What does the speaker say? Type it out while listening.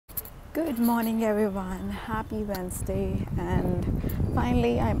Good morning everyone, happy Wednesday, and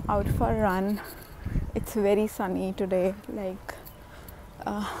finally I'm out for a run. It's very sunny today, like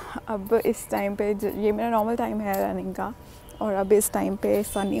अब इस time पे ये मेरा normal time है running का, और अब इस टाइम पे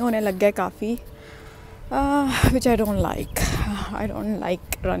सनी होने लग गया काफ़ी, विच I don't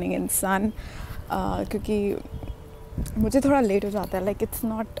like running in सन, क्योंकि मुझे थोड़ा लेट हो जाता है, like it's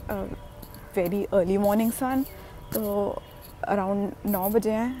not very early morning sun, तो अराउंड 9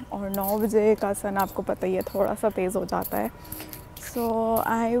 बजे हैं, और 9 बजे का सन आपको पता ही है थोड़ा सा तेज़ हो जाता है. सो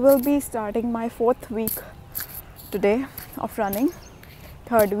I will be starting my 4th week today of running.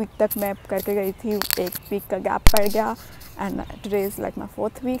 3rd week तक मैं करके गई थी, 1 वीक का गैप पड़ गया, and today is like my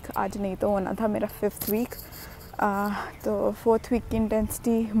 4th week. आज नहीं तो होना था मेरा 5th वीक. तो 4th वीक की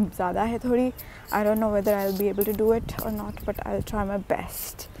इंटेंसिटी ज़्यादा है थोड़ी. I don't know whether I will be able to do it और not, but I will try my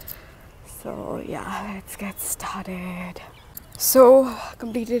best. So yeah, let's get started. So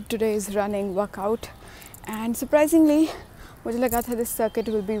completed today's running workout, and surprisingly मुझे लगा था this circuit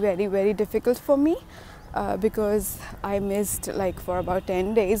will be very difficult for me, because I missed like for about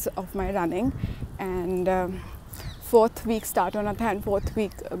 10 days of my running, and 4th week start होना था, and 4th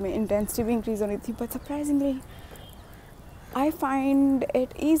week में intensity भी increase होनी थी, but surprisingly I find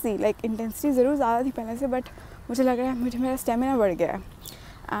it easy. Like intensity ज़रूर ज़्यादा थी पहले से, but मुझे लग रहा है मुझे मेरा stamina बढ़ गया है.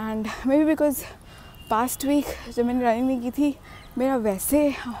 And may be because past week जब मैंने रनिंग नहीं की थी, मेरा वैसे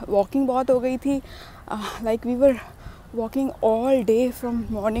वॉकिंग बहुत हो गई थी, like we were walking all day from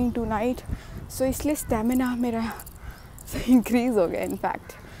morning to night, सो इसलिए स्टेमिना मेरा इंक्रीज़ हो गया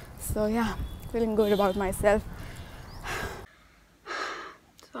इनफैक्ट. सो या, feeling good about my self.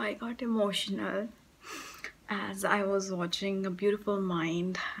 So I got emotional as I was watching A Beautiful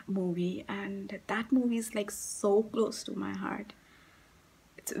Mind movie, and that movie is like so close to my heart.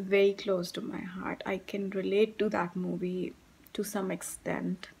 It's very close to my heart. I can relate to that movie to some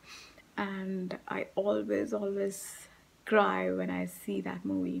extent, and I always cry when I see that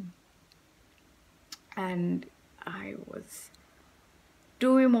movie, and I was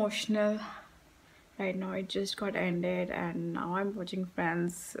too emotional. Right now it just got ended, and now I'm watching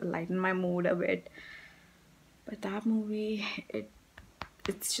Friends, lighten my mood a bit, but that movie,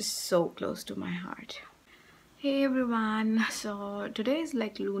 it's just so close to my heart. Hey everyone, so today is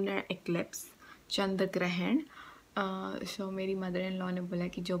like lunar eclipse, चंद्र ग्रहण. सो मेरी mother in law ने बोला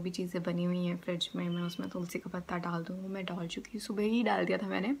कि जो भी चीज़ें बनी हुई हैं फ्रिज में, मैं उसमें तुलसी का पत्ता डाल दूँ. मैं डाल चुकी, सुबह ही डाल दिया था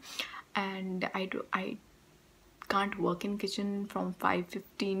मैंने. And I can't work in kitchen from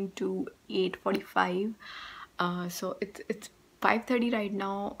 5:15 to 8:45. So it's 5:30 right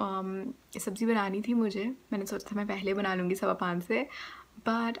now. सब्ज़ी बनानी थी मुझे, मैंने सोचा था मैं पहले बना लूँगी 5:15 से,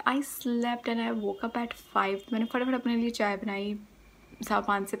 but I slept and I woke up at 5. मैंने फटाफट अपने लिए चाय बनाई.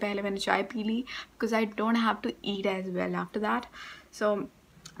 5:15 से पहले मैंने चाय P Lee, because I don't have to eat as well after that. So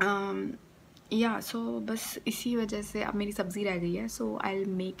so बस इसी वजह से अब मेरी सब्ज़ी रह गई है. So I'll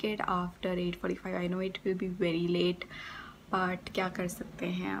make it after 8:45. I know it will be very late, but क्या कर सकते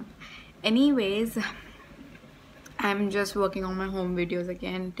हैं अब. Anyways, I'm just working on my home videos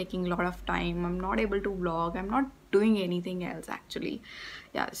again, taking a lot of time. I'm not able to vlog. I'm not doing anything else actually.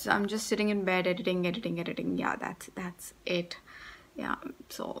 Yeah, so I'm just sitting in bed editing. Yeah, that's it. Yeah,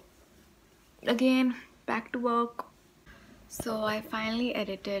 so again back to work. So I finally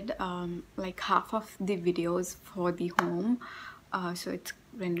edited like half of the videos for the home. So it's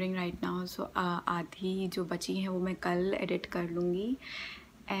rendering right now. So आधी जो बची हैं वो मैं कल edit कर लूँगी.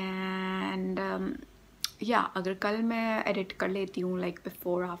 And अगर कल मैं edit कर लेती हूँ like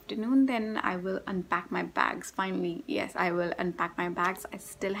before afternoon, then I will unpack my bags. Finally, yes, I will unpack my bags. I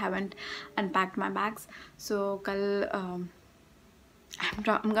still haven't unpacked my bags. So कल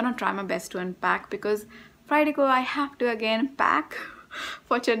I'm gonna try my best to unpack, because Friday को I have to again pack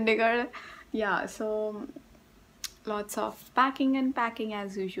for Chandigarh. Yeah, so lots of packing and packing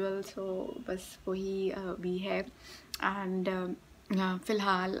as usual. So बस वही भी है. And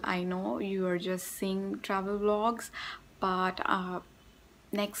फिलहाल I know you are just seeing travel vlogs, but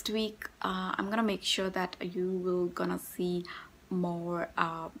next week I'm gonna make sure that you will gonna see more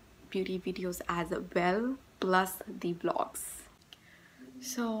beauty videos as well, plus the vlogs.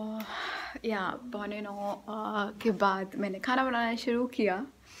 So yeah, 9:15 के बाद मैंने खाना बनाना शुरू किया,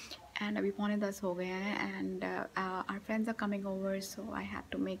 and अभी 9:10 हो गए हैं, and our friends are coming over, so I had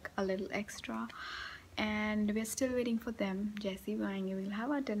to make a little extra, and we're still waiting for them. जैसे ही वो आएंगे we'll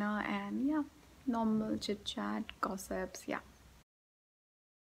have our dinner, and yeah, normal chit chat, gossips. Yeah,